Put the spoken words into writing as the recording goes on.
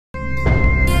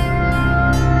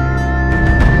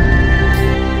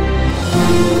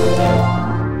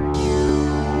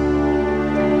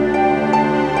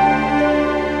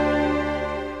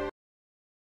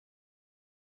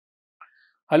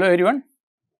Hello everyone,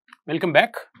 welcome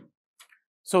back.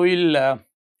 So, we will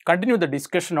continue the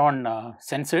discussion on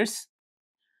sensors.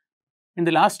 In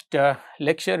the last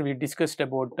lecture, we discussed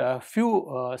about a few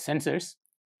sensors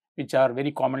which are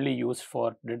very commonly used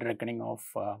for dead reckoning of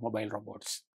mobile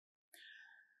robots.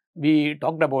 We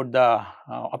talked about the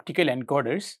optical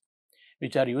encoders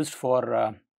which are used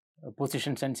for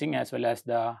position sensing as well as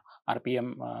the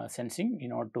RPM sensing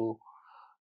in order to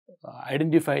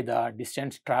identify the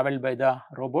distance traveled by the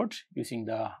robot using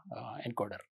the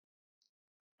encoder.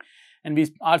 And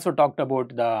we also talked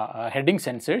about the heading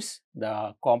sensors,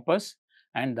 the compass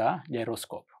and the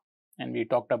gyroscope. And we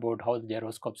talked about how the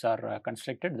gyroscopes are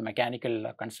constructed, the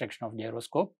mechanical construction of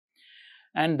gyroscope,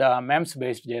 and the MEMS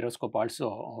based gyroscope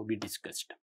also we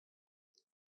discussed.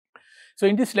 So,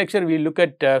 in this lecture we look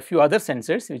at a few other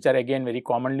sensors which are again very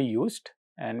commonly used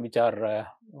and which are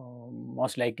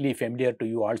most likely familiar to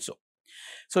you also.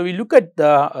 So, we look at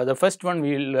the first one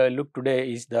we will look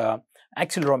today is the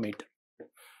accelerometer.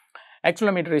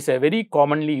 Accelerometer is a very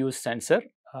commonly used sensor.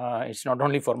 It is not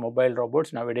only for mobile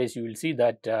robots. Nowadays, you will see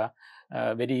that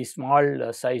very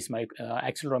small size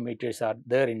accelerometers are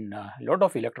there in a lot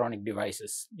of electronic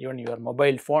devices. Even your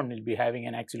mobile phone will be having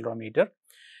an accelerometer.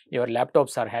 Your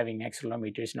laptops are having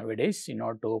accelerometers nowadays in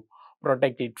order to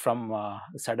protect it from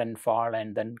sudden fall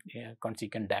and then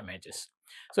consequent damages.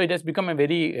 So, it has become a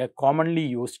very commonly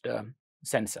used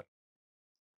sensor.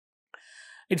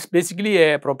 It is basically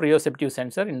a proprioceptive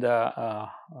sensor in the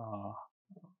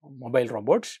mobile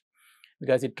robots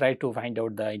because it tries to find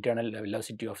out the internal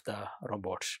velocity of the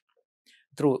robots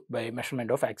by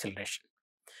measurement of acceleration.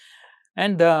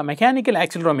 And the mechanical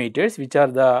accelerometers, which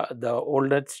are the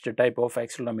oldest type of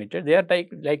accelerometer, they are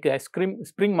like a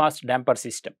spring mass damper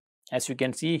system. As you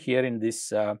can see here in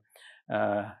this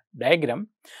diagram,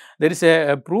 there is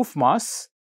a proof mass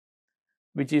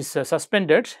which is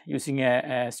suspended using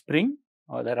a spring.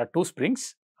 There are two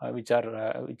springs which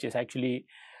is actually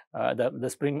the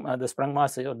sprung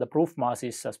mass or the proof mass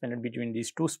is suspended between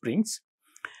these two springs,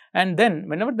 and then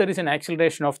whenever there is an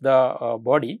acceleration of the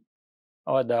body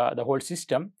or the whole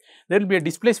system, there will be a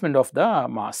displacement of the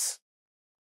mass.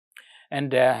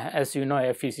 And as you know,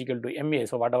 F is equal to ma,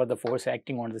 so whatever the force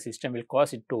acting on the system will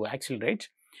cause it to accelerate,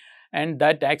 and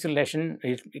that acceleration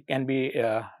can be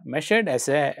measured as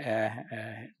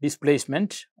a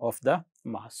displacement of the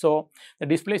mass. So, the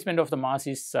displacement of the mass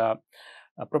is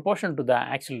proportional to the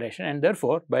acceleration, and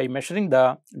therefore, by measuring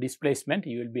the displacement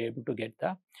you will be able to get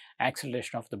the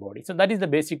acceleration of the body. So, that is the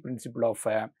basic principle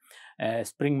of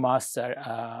spring mass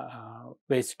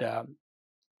based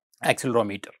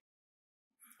accelerometer.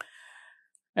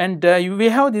 And we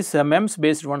have this MEMS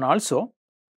based one also.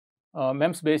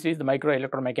 MEMS based is the micro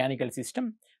electromechanical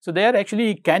system. So, they are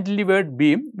actually cantilevered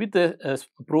beam with a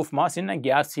proof mass in a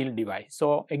gas sealed device.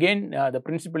 So, again the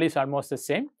principle is almost the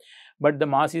same, but the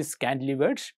mass is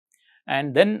cantilevered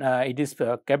and then it is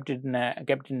kept in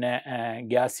a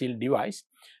gas sealed device.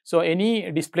 So,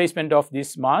 any displacement of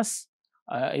this mass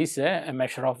is a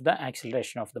measure of the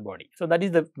acceleration of the body. So, that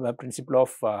is the principle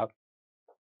of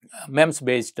MEMS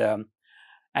based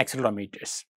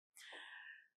accelerometers.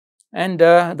 And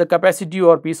the capacitive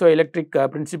or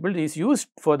piezoelectric principle is used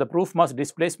for the proof mass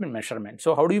displacement measurement.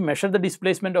 So, how do you measure the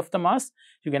displacement of the mass?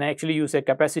 You can actually use a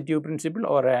capacitive principle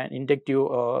or an inductive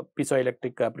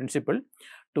piezoelectric principle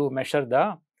to measure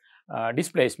the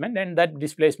displacement, and that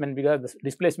displacement, because the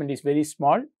displacement is very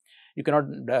small, you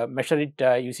cannot measure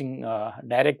it using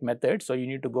direct method. So, you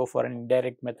need to go for an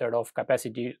indirect method of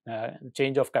capacity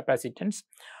change of capacitance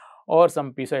or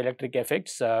some piezoelectric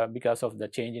effects because of the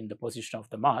change in the position of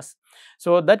the mass.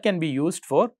 So, that can be used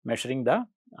for measuring the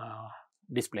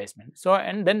displacement. So,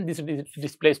 and then this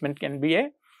displacement can be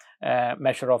a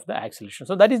measure of the acceleration.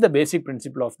 So, that is the basic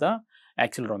principle of the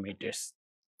accelerometers.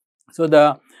 So,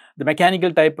 the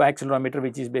mechanical type accelerometer,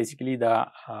 which is basically the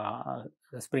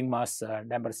spring mass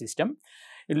damper system,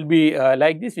 it will be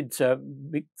like this. It is a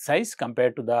big size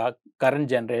compared to the current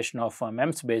generation of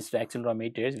MEMS based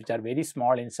accelerometers, which are very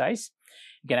small in size.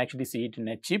 You can actually see it in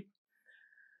a chip,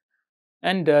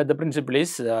 and the principle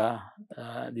is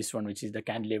this one, which is the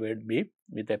cantilevered beam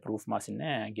with a proof mass in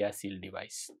a gas sealed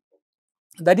device.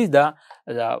 That is the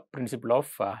principle of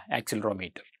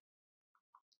accelerometer.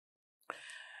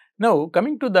 Now,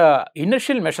 coming to the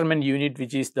inertial measurement unit,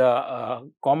 which is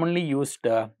the commonly used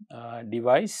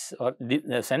device or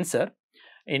sensor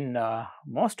in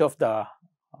most of the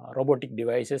robotic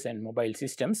devices and mobile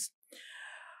systems,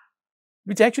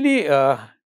 which actually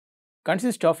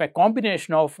consists of a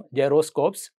combination of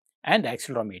gyroscopes and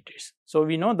accelerometers. So,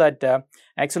 we know that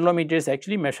accelerometers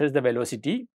actually measures the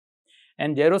velocity,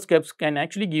 and gyroscopes can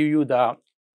actually give you the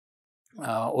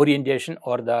orientation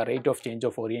or the rate of change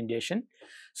of orientation.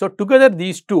 So, together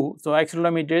these two, so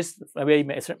accelerometers, by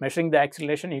measuring the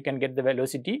acceleration you can get the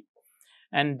velocity,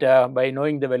 and by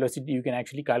knowing the velocity you can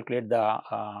actually calculate the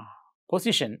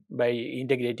position by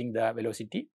integrating the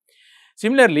velocity.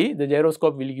 Similarly, the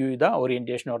gyroscope will give you the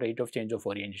orientation or rate of change of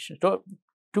orientation. So,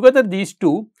 together these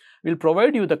two will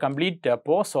provide you the complete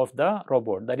pose of the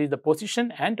robot, that is the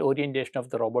position and orientation of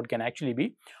the robot can actually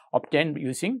be obtained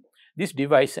using this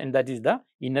device, and that is the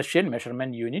inertial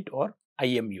measurement unit or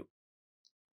IMU.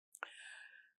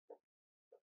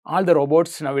 All the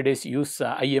robots nowadays use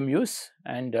IMUs,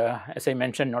 and as I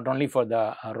mentioned, not only for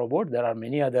the robot, there are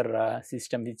many other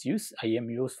systems which use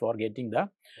IMUs for getting the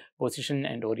position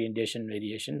and orientation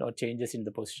variation or changes in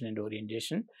the position and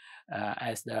orientation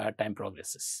as the time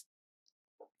progresses.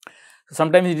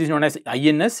 Sometimes it is known as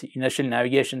INS, Inertial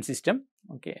Navigation System.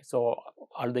 Okay, so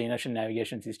all the inertial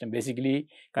navigation system basically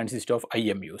consist of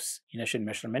IMUs, inertial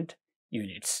measurement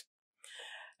units,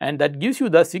 and that gives you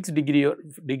the 6 degree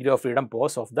of freedom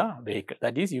pose of the vehicle.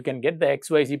 That is, you can get the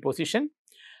XYZ position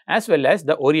as well as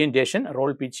the orientation,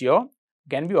 roll, pitch, yaw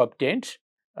can be obtained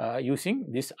using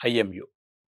this IMU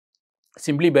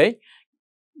simply by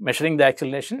measuring the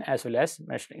acceleration as well as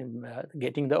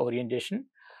getting the orientation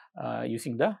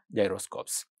using the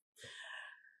gyroscopes.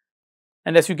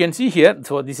 And as you can see here,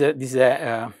 so this is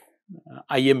a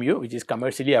IMU which is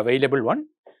commercially available one.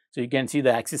 So, you can see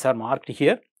the axes are marked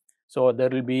here. So, there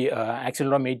will be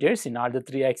accelerometers in all the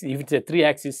 3 axes. If it is a 3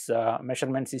 axis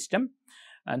measurement system,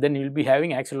 and then you will be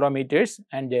having accelerometers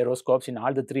and gyroscopes in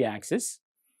all the 3 axes.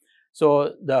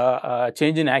 So, the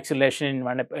change in acceleration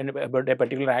in about a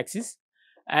particular axis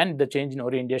and the change in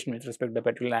orientation with respect to the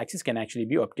particular axis can actually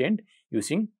be obtained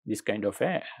using this kind of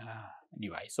a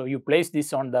device. So, you place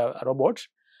this on the robot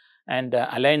and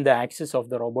align the axis of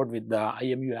the robot with the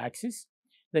IMU axis,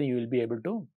 then you will be able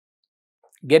to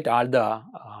get all the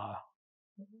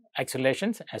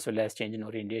accelerations as well as change in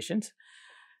orientations,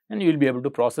 and you will be able to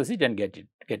process it and get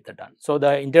that done. So,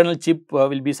 the internal chip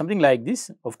will be something like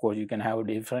this. Of course, you can have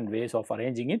different ways of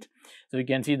arranging it. So, you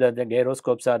can see that the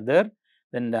gyroscopes are there,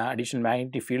 then the additional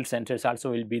magnetic field sensors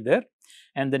also will be there,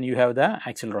 and then you have the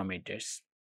accelerometers.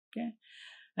 Okay,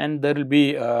 and there will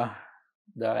be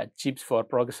the chips for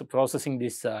processing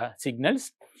these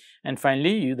signals, and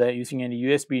finally, using any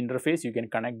USB interface you can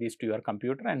connect this to your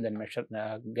computer and then measure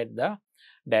get the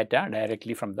data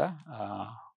directly from the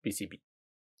PCB.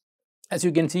 As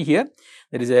you can see here,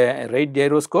 there is a rate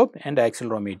gyroscope and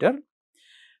accelerometer,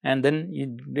 and then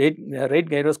rate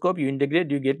gyroscope you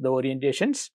integrate, you get the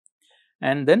orientations,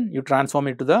 and then you transform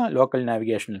it to the local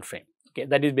navigational frame. Okay,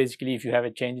 that is basically if you have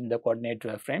a change in the coordinate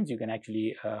frames, you can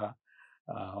actually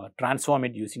transform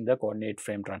it using the coordinate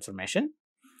frame transformation.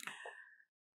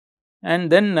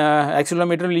 And then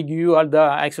accelerometer will give you all the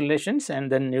accelerations,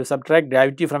 and then you subtract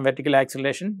gravity from vertical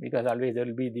acceleration, because always there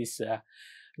will be this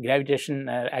gravitation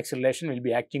acceleration will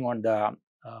be acting on the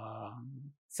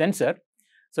sensor.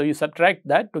 So, you subtract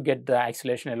that to get the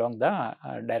acceleration along the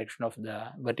direction of the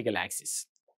vertical axis.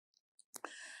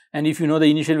 And if you know the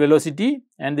initial velocity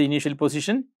and the initial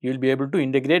position, you will be able to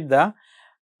integrate the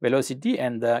velocity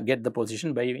and get the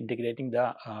position by integrating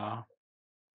the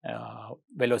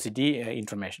velocity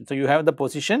information. So, you have the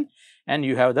position and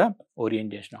you have the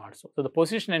orientation also. So, the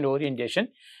position and orientation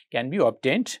can be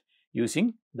obtained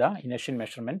using the inertial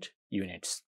measurement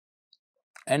units,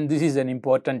 and this is an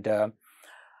important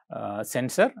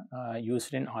sensor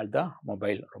used in all the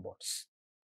mobile robots.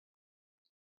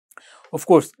 Of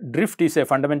course, drift is a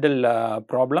fundamental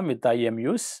problem with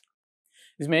IMUs.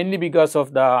 It's mainly because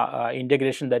of the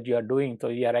integration that you are doing. So,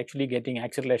 you are actually getting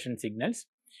acceleration signals,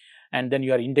 and then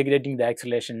you are integrating the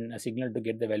acceleration signal to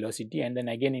get the velocity, and then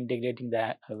again integrating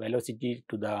the velocity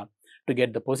to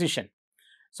get the position.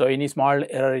 So, any small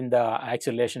error in the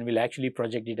acceleration will actually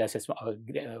project it as a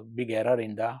big error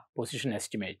in the position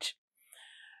estimate.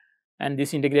 And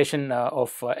this integration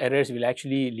of errors will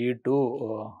actually lead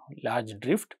to large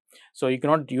drift. So, you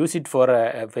cannot use it for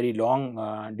a very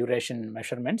long duration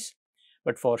measurements,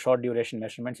 but for short duration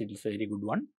measurements it is a very good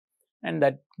one, and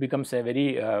that becomes a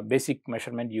very basic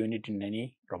measurement unit in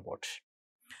any robot.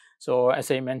 So, as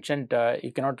I mentioned,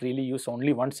 you cannot really use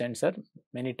only one sensor.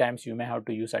 Many times you may have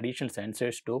to use additional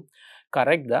sensors to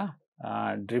correct the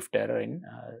drift error in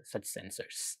such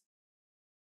sensors.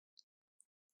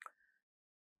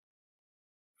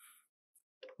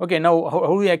 Okay, now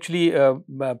how we actually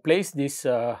place these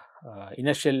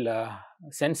inertial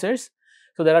sensors?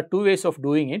 So, there are two ways of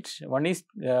doing it. One is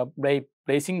by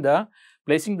placing the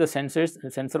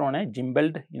sensor on a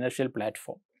gimballed inertial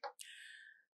platform.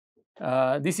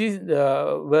 This is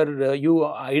where you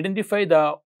identify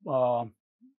the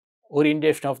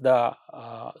orientation of the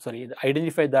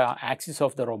identify the axis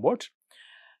of the robot,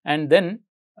 and then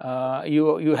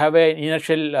you have an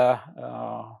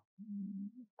inertial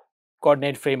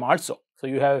coordinate frame also. So,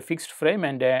 you have a fixed frame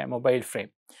and a mobile frame.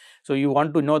 So, you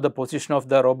want to know the position of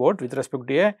the robot with respect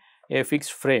to a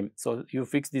fixed frame. So, you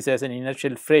fix this as an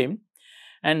inertial frame,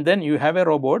 and then you have a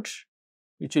robot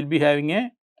which will be having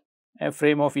a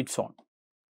frame of its own.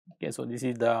 Okay, so, this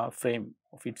is the frame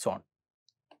of its own.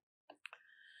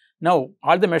 Now,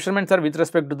 all the measurements are with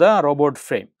respect to the robot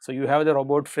frame. So, you have the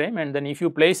robot frame, and then if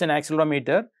you place an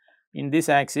accelerometer in this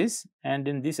axis and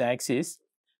in this axis,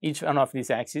 each one of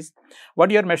these axes, what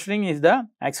you are measuring is the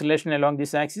acceleration along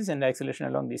this axis and the acceleration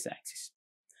along this axis.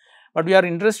 What we are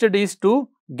interested is to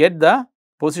get the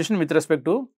position with respect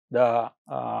to the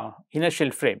inertial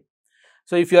frame.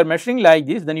 So, if you are measuring like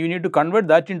this, then you need to convert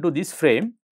that into this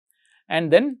frame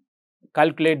and then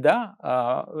calculate the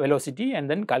velocity and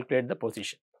then calculate the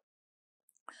position.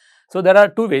 So, there are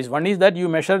two ways. One is that you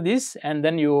measure this and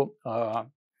then you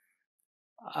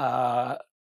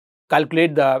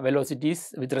calculate the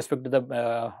velocities with respect to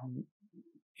the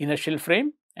inertial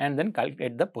frame and then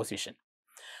calculate the position.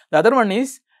 The other one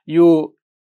is you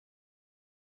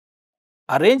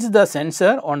arrange the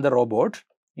sensor on the robot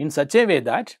in such a way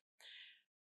that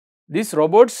this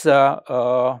robot's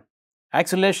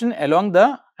acceleration along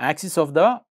the axis of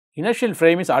the inertial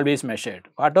frame is always measured.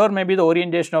 Whatever may be the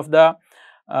orientation of the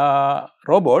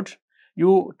robot,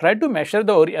 you try to measure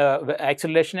the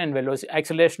acceleration and velocity,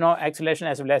 acceleration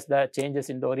as well as the changes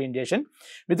in the orientation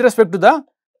with respect to the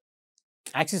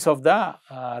axis of the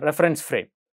reference frame.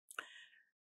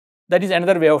 That is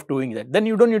another way of doing that. Then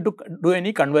you do not need to do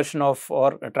any conversion of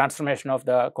or transformation of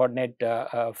the coordinate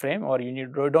frame, or you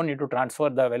do not need to transfer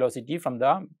the velocity from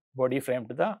the body frame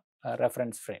to the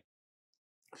reference frame.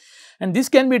 And this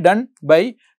can be done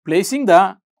by placing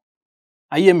the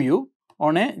IMU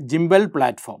on a gimbal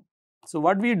platform. So,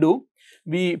 what we do,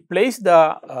 we place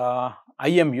the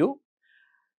IMU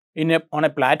on a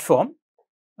platform,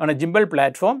 on a gimbal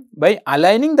platform, by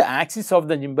aligning the axis of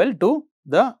the gimbal to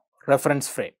the reference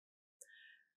frame.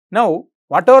 Now,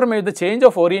 whatever may be the change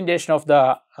of orientation of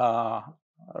the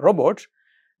robot,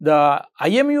 the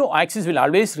IMU axis will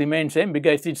always remain same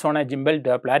because it is on a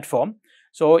gimbaled platform.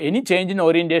 So, any change in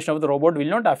orientation of the robot will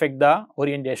not affect the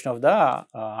orientation of the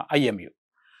IMU.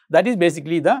 That is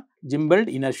basically the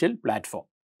gimbaled inertial platform.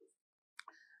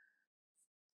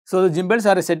 So, the gimbals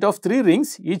are a set of 3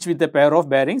 rings, each with a pair of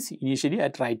bearings initially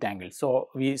at right angles. So,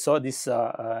 we saw this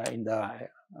in the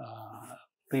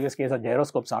previous case of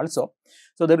gyroscopes also.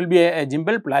 So, there will be a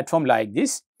gimbal platform like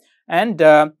this, and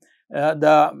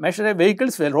the measure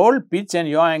vehicles will roll, pitch and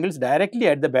yaw angles directly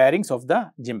at the bearings of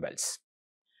the gimbals.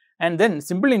 And then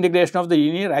simple integration of the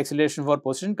linear acceleration for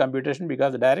position computation,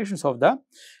 because the directions of the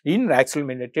linear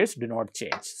accelerometers do not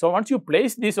change. So, once you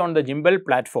place this on the gimbal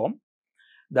platform,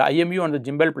 the IMU on the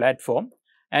gimbal platform,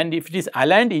 and if it is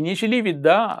aligned initially with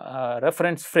the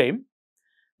reference frame,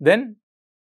 then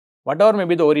whatever may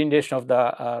be the orientation of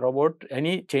the robot,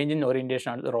 any change in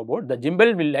orientation of the robot, the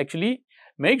gimbal will actually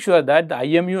make sure that the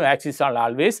IMU axis are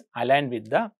always aligned with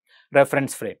the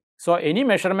reference frame. So, any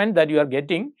measurement that you are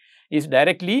getting is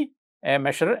directly a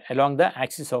measure along the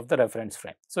axis of the reference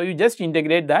frame. So, you just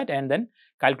integrate that and then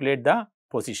calculate the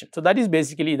position. So, that is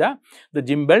basically the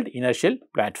gimballed inertial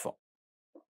platform.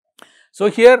 So,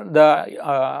 here the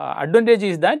advantage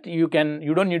is that you do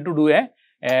not need to do a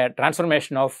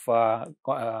transformation of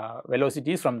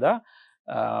velocities from the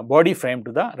body frame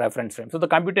to the reference frame. So, the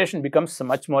computation becomes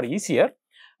much more easier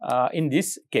in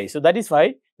this case. So, that is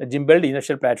why the gimballed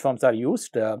inertial platforms are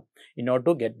used in order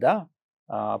to get the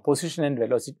position and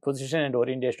velocity, position and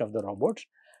orientation of the robot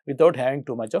without having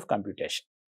too much of computation.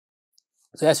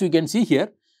 So, as you can see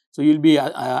here, so you will be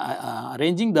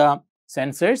arranging the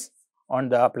sensors on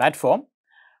the platform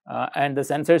and the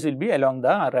sensors will be along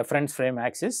the reference frame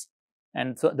axis,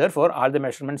 and so therefore, all the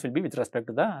measurements will be with respect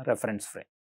to the reference frame.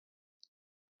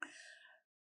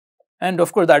 And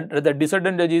of course, the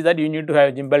disadvantage is that you need to have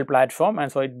a gimbal platform,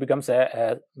 and so it becomes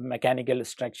a mechanical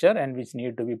structure and which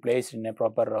need to be placed in a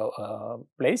proper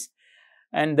place,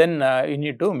 and then you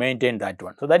need to maintain that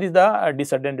one. So, that is the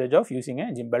disadvantage of using a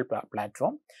gimbal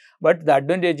platform, but the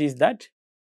advantage is that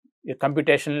your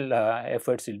computational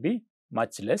efforts will be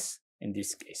much less in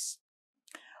this case.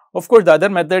 Of course, the other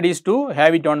method is to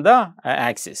have it on the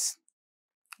axis.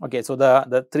 Okay, so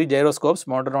the 3 gyroscopes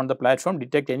mounted on the platform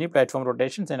detect any platform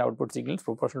rotations and output signals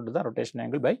proportional to the rotation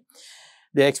angle by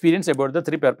the experience about the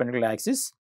 3 perpendicular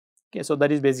axes. Okay, so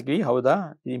that is basically how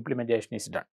the implementation is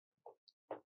done.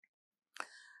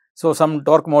 So, some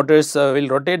torque motors will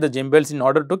rotate the gimbals in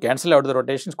order to cancel out the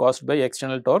rotations caused by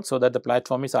external torque, so that the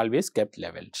platform is always kept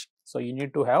leveled. So, you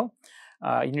need to have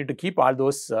you need to keep all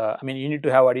those you need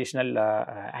to have additional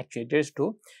actuators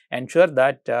to ensure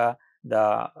that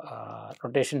the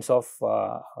rotations of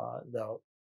the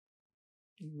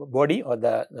body or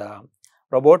the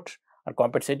robot are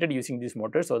compensated using this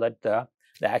motor, so that the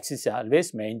axis is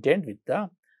always maintained with the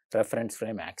reference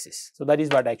frame axis. So, that is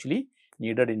what actually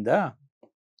needed in the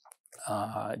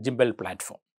gimbal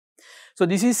platform. So,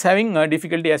 this is having a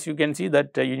difficulty, as you can see,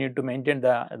 that you need to maintain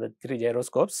the 3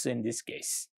 gyroscopes in this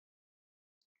case.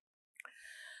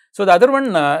 So, the other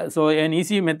one, so an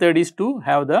easy method is to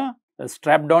have the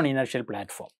strap down inertial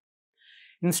platform.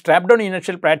 In strap down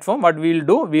inertial platform, what we will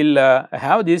do, we will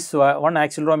have this one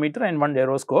accelerometer and one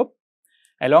gyroscope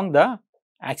along the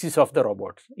axis of the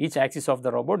robot. Each axis of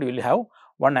the robot will have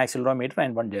one accelerometer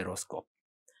and one gyroscope,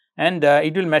 and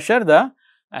it will measure the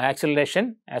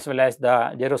acceleration as well as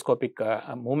the gyroscopic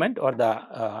movement, or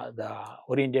the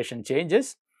orientation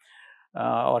changes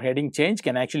or heading change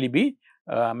can actually be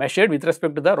measured with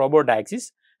respect to the robot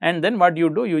axis. And then what you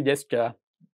do, you just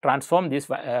transform this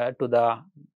to the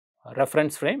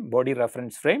reference frame, body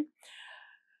reference frame,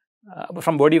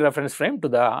 from body reference frame to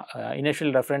the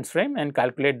initial reference frame, and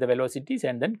calculate the velocities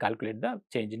and then calculate the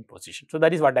change in position. So,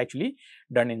 that is what actually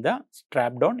done in the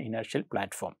strap down inertial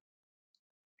platform.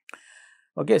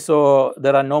 Okay, so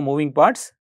there are no moving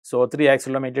parts. So, 3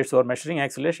 accelerometers for measuring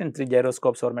acceleration, 3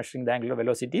 gyroscopes for measuring the angular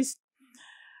velocities.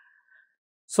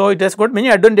 So, it has got many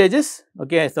advantages.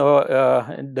 Okay, so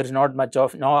there is not much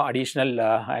of no additional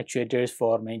actuators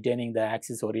for maintaining the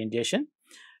axis orientation,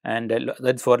 and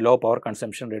that is for low power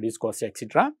consumption, reduced cost,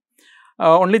 etc.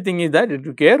 Only thing is that it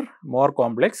requires more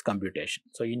complex computation.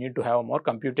 So, you need to have more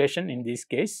computation in this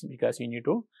case, because you need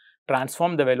to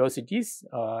transform the velocities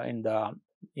in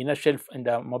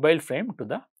the mobile frame to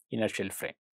the inertial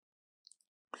frame.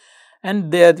 And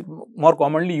they are more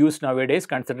commonly used nowadays,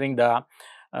 considering the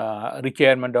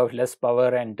requirement of less power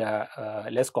and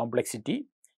less complexity.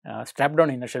 Strap down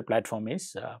inertial platform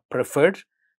is preferred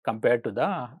compared to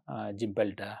the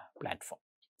gimballed platform.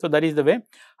 So, that is the way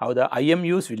how the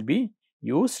IMUs will be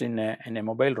used in a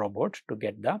mobile robot to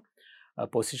get the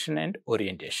position and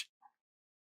orientation.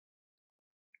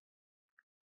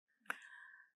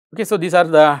 Okay, so these are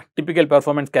the typical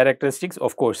performance characteristics.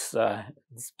 Of course,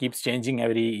 this keeps changing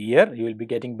every year. You will be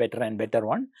getting better and better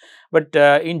one, but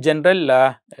in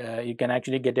general, you can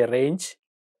actually get a range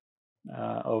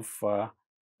of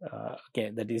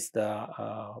okay, that is the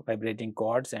vibrating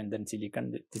cords and then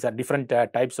silicon. These are different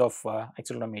types of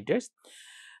accelerometers,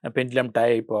 a pendulum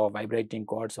type or vibrating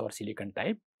cords or silicon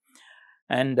type.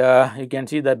 And you can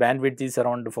see the bandwidth is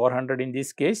around 400 in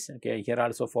this case. Okay, here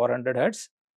also 400 hertz.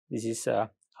 This is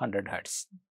 100 hertz.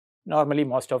 Normally,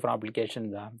 most of our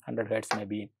applications 100 hertz may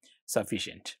be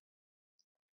sufficient.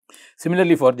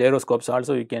 Similarly, for gyroscopes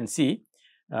also you can see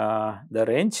the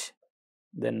range,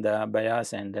 then the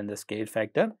bias, and then the scale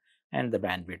factor, and the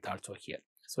bandwidth also here.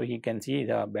 So, you can see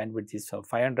the bandwidth is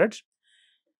 500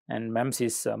 and MEMS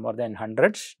is more than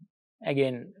 100,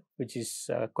 again, which is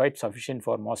quite sufficient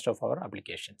for most of our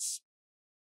applications.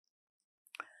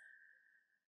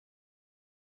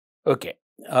 Okay.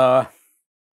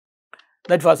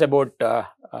 That was about the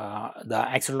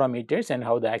accelerometers and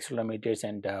how the accelerometers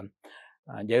and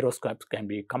gyroscopes can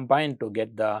be combined to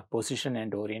get the position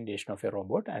and orientation of a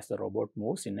robot as the robot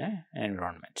moves in an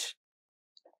environment.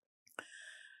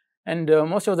 And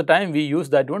most of the time we use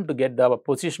that one to get the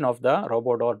position of the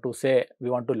robot, or to say we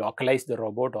want to localize the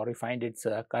robot or we find its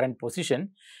current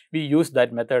position. We use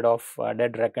that method of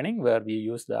dead reckoning, where we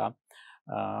use the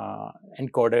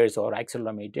encoders or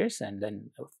accelerometers and then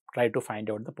try to find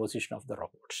out the position of the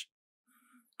robots.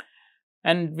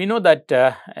 And we know that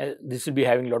this will be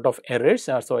having a lot of errors,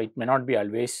 so it may not be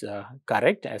always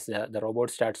correct. As the robot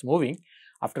starts moving,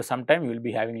 after some time you will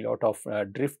be having a lot of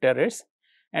drift errors,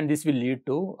 and this will lead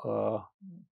to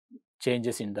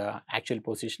changes in the actual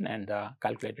position and the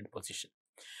calculated position.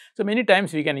 So, many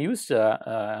times we can use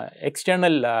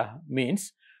external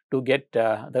means to get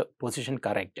the position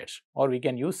corrected, or we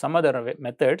can use some other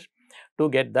method to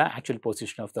get the actual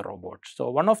position of the robot. So,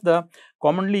 one of the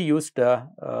commonly used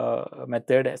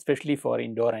method, especially for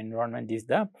indoor environment, is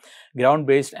the ground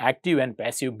based active and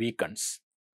passive beacons.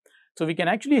 So, we can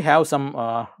actually have some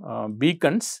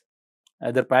beacons,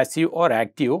 either passive or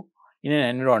active, in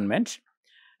an environment,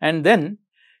 and then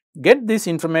get this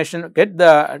information, get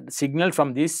the signal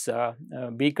from these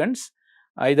beacons,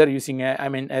 either using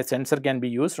a sensor can be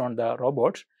used on the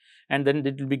robot, and then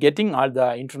it will be getting all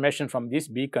the information from these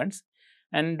beacons,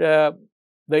 and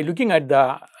by looking at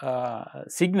the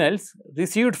signals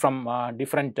received from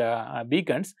different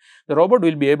beacons, the robot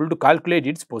will be able to calculate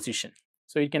its position.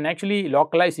 So, it can actually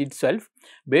localize itself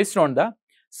based on the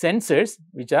sensors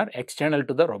which are external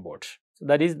to the robot. So,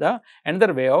 that is the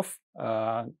another way of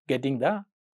getting the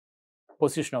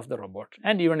position of the robot,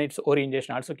 and even its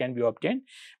orientation also can be obtained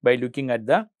by looking at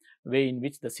the way in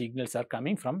which the signals are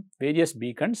coming from various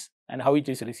beacons and how it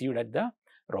is received at the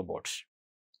robots.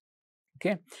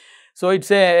 Okay. So, it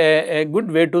is a good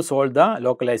way to solve the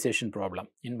localization problem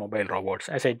in mobile robots.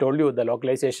 As I told you, the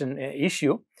localization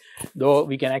issue, though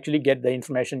we can actually get the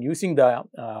information using the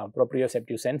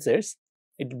proprioceptive sensors,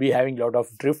 it will be having lot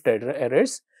of drift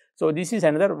errors. So, this is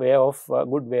another way of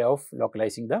good way of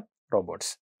localizing the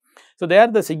robots. So, they are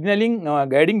the signaling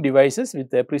guiding devices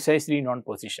with a precisely known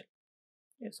position.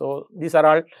 So, these are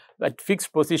all at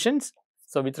fixed positions.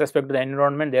 So, with respect to the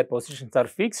environment, their positions are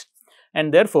fixed,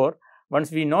 and therefore, once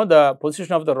we know the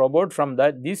position of the robot from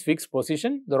this fixed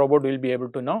position, the robot will be able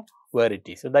to know where it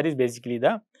is. So, that is basically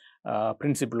the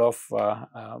principle of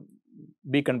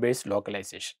beacon based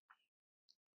localization.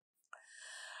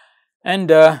 And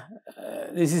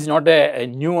this is not a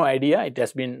new idea, it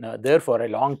has been there for a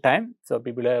long time. So,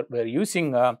 people were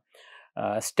using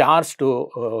stars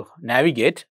to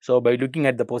navigate. So, by looking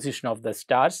at the position of the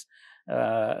stars,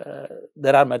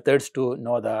 there are methods to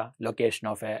know the location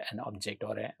of an object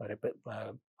or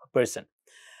a person.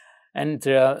 And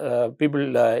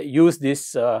people use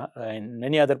this in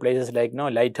many other places like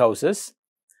lighthouses.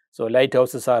 So,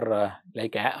 lighthouses are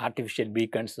like artificial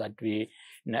beacons that we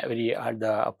at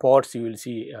the ports you will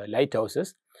see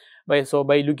lighthouses. So,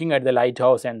 by looking at the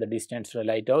lighthouse and the distance to the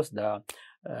lighthouse, the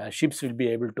ships will be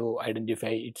able to identify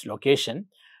its location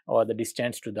or the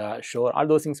distance to the shore. All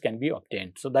those things can be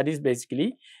obtained. So, that is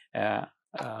basically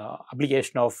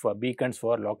application of beacons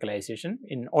for localization.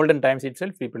 In olden times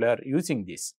itself, people are using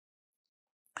this.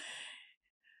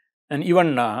 And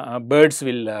even birds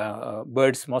will,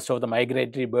 most of the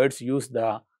migratory birds use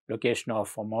the location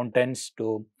of mountains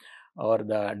to or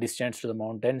the distance to the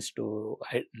mountains to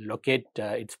locate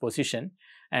its position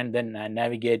and then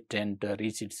navigate and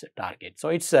reach its target. So,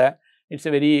 it is a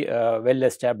very well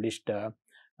established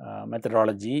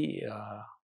methodology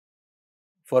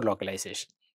for localization.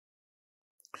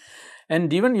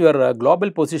 And even your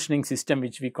global positioning system,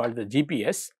 which we call the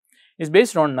GPS, is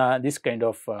based on this kind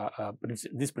of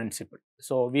this principle.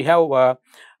 So, we have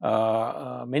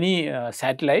many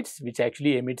satellites which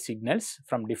actually emit signals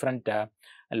from different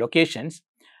locations,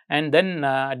 and then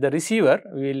at the receiver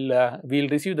we will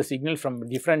receive the signal from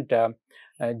different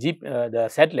the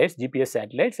satellites, GPS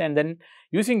satellites, and then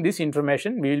using this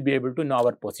information we will be able to know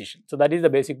our position. So, that is the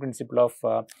basic principle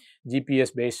of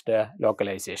GPS based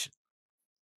localization.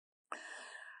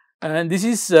 And this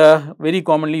is very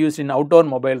commonly used in outdoor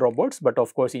mobile robots, but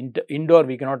of course, indoor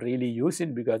we cannot really use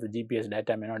it because the GPS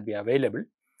data may not be available.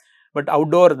 But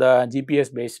outdoor, the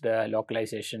GPS based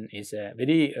localization is a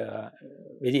very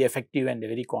effective and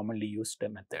very commonly used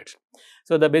method.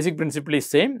 So, the basic principle is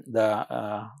same,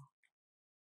 the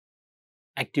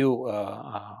active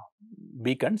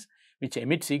beacons which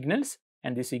emit signals,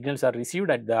 and the signals are received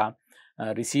at the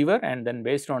receiver, and then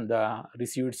based on the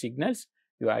received signals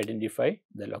you identify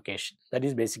the location. That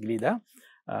is basically the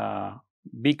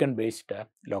beacon based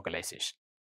localization.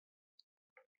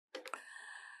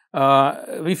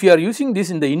 If you are using this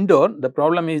in the indoor, the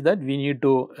problem is that we need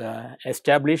to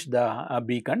establish the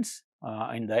beacons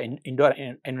in the indoor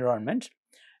environment,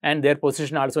 and their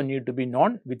position also need to be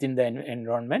known within the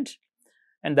environment,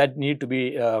 and that need to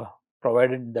be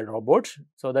provided in the robot,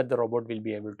 so that the robot will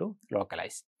be able to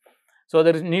localize. So,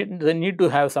 they need to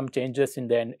have some changes in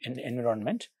the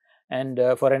environment, and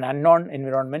for an unknown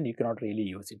environment you cannot really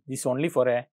use it. This only for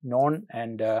a known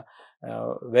and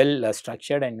well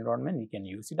structured environment you can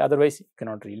use it, otherwise you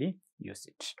cannot really use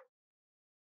it.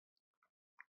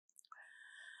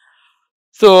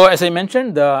 So, as I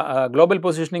mentioned, the global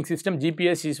positioning system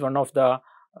GPS is one of the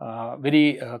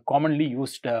very commonly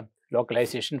used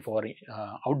localization for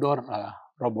outdoor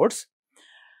robots.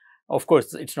 Of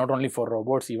course, it is not only for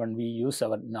robots, even we use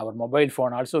in our mobile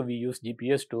phone also we use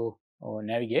GPS to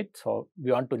navigate. So,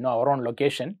 we want to know our own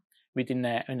location within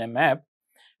in a map,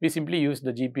 we simply use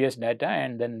the GPS data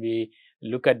and then we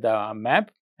look at the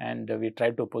map and we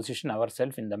try to position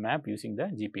ourselves in the map using the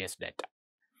GPS data.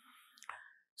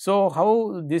 So,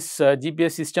 how this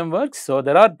GPS system works? So,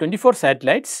 there are 24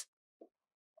 satellites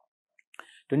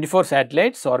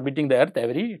orbiting the earth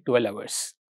every 12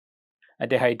 hours.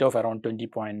 At a height of around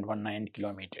 20.19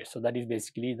 kilometers. So, that is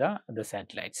basically the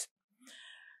satellites.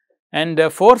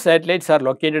 And 4 satellites are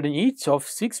located in each of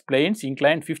 6 planes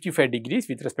inclined 55 degrees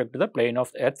with respect to the plane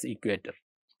of the Earth's equator.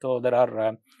 So, there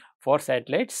are 4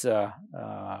 satellites,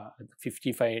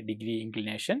 55-degree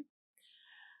inclination,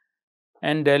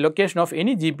 and the location of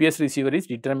any GPS receiver is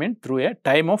determined through a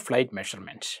time of flight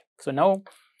measurement. So, now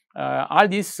all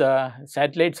these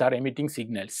satellites are emitting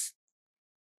signals,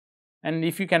 and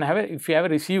if you have a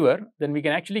receiver, then we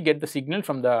can actually get the signal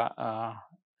from the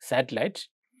satellite,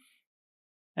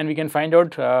 and we can find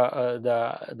out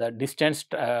the distance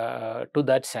to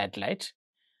that satellite.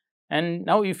 And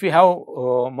now if we have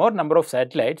more number of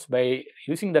satellites, by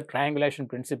using the triangulation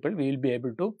principle, we will be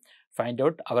able to find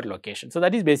out our location. So,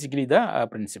 that is basically the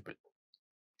principle.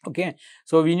 Okay.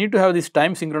 So, we need to have this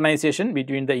time synchronization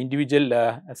between the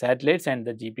individual satellites and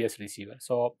the GPS receiver.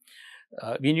 So,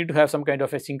 we need to have some kind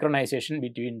of a synchronization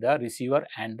between the receiver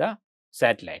and the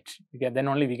satellite, because then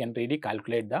only we can really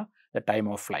calculate the time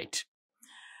of flight.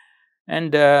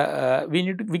 And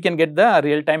we can get the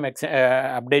real time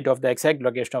update of the exact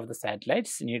location of the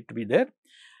satellites need to be there,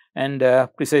 and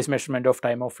precise measurement of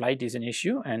time of flight is an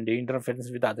issue, and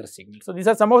interference with other signals. So, these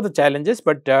are some of the challenges,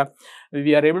 but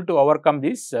we are able to overcome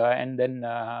this and then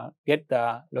get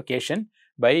the location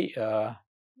by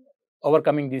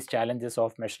overcoming these challenges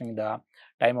of measuring the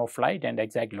time of flight and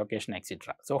exact location,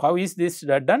 etc. So, how is this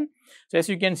done? So, as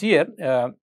you can see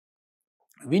here,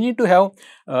 we need to have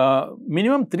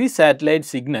minimum 3 satellite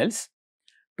signals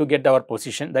to get our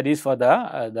position, that is for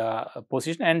the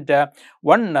position, and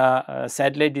one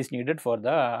satellite is needed for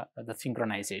the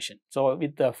synchronization. So,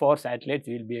 with the 4 satellites,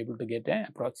 we will be able to get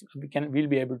we will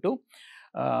be able to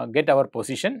get our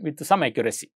position with some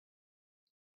accuracy.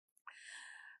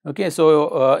 Okay,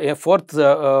 so a fourth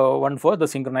one for the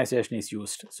synchronization is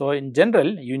used. So, in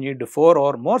general, you need 4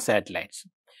 or more satellites.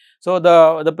 So,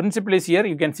 the principle is here.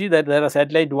 You can see that there are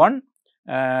satellite 1,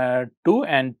 2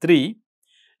 and 3,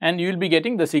 and you will be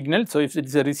getting the signal. So, if it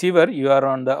is a receiver, you are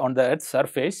on the Earth's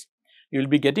surface, you will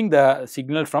be getting the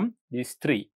signal from these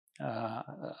 3.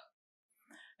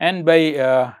 And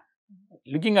by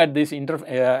looking at these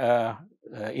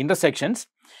intersections,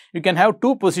 you can have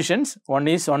 2 positions. One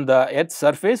is on the Earth's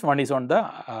surface, one is on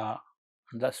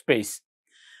the space.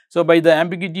 So, by the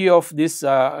ambiguity of this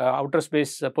outer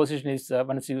space position is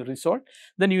once you resolve,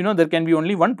 then you know there can be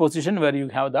only one position where you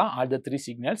have all the 3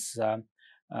 signals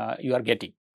you are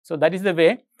getting. So, that is the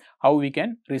way how we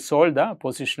can resolve the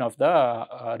position of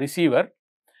the receiver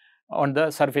on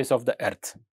the surface of the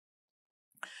Earth.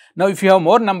 Now, if you have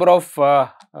more number of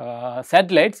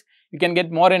satellites, you can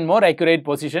get more and more accurate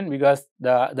position, because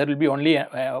there will be only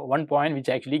one point which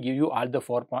actually give you all the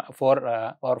 4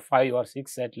 or 5 or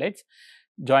 6 satellites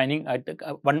joining at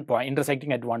one point,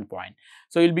 intersecting at one point.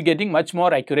 So, you will be getting much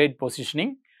more accurate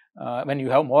positioning when you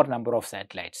have more number of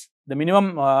satellites. The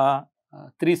minimum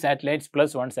 3 satellites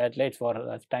plus 1 satellite for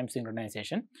time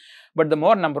synchronization, but the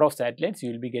more number of satellites,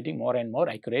 you will be getting more and more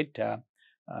accurate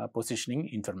positioning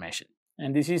information.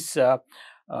 And this is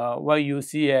why you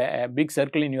see a big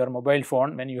circle in your mobile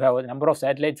phone. When you have a number of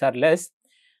satellites are less,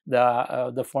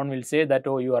 the phone will say that,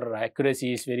 oh, your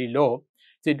accuracy is very low.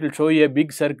 So, it will show you a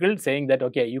big circle saying that,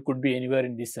 okay, you could be anywhere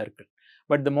in this circle.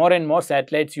 But the more and more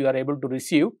satellites you are able to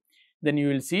receive, then you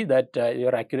will see that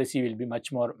your accuracy will be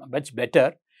much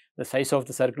better. The size of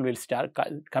the circle will start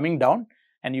coming down,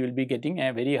 and you will be getting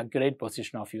a very accurate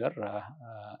position of your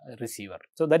receiver.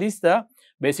 So, that is the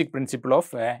basic principle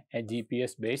of a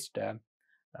GPS based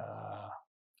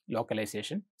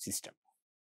localization system,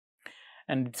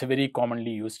 and it is a very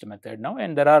commonly used method now.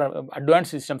 And there are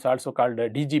advanced systems also called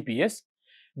DGPS,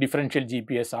 differential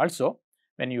GPS also.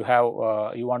 When you have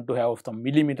you want to have some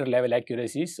millimeter level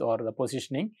accuracies or the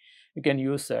positioning, you can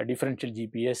use differential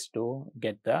GPS to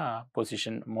get the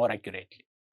position more accurately.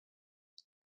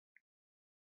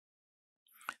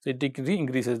 So, it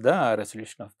increases the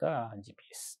resolution of the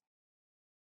GPS.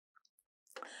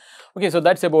 Okay, so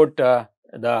that is about the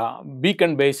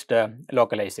beacon based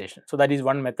localization. So, that is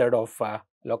one method of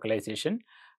localization.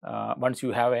 Once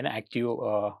you have an active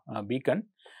beacon,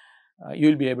 you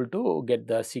will be able to get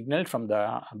the signal from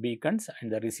the beacons,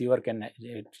 and the receiver can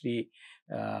actually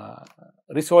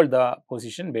resolve the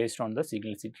position based on the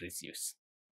signals it receives.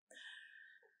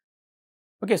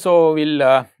 Okay, so we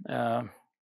will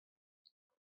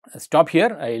stop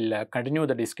here. I will continue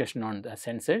the discussion on the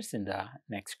sensors in the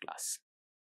next class.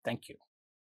 Thank you.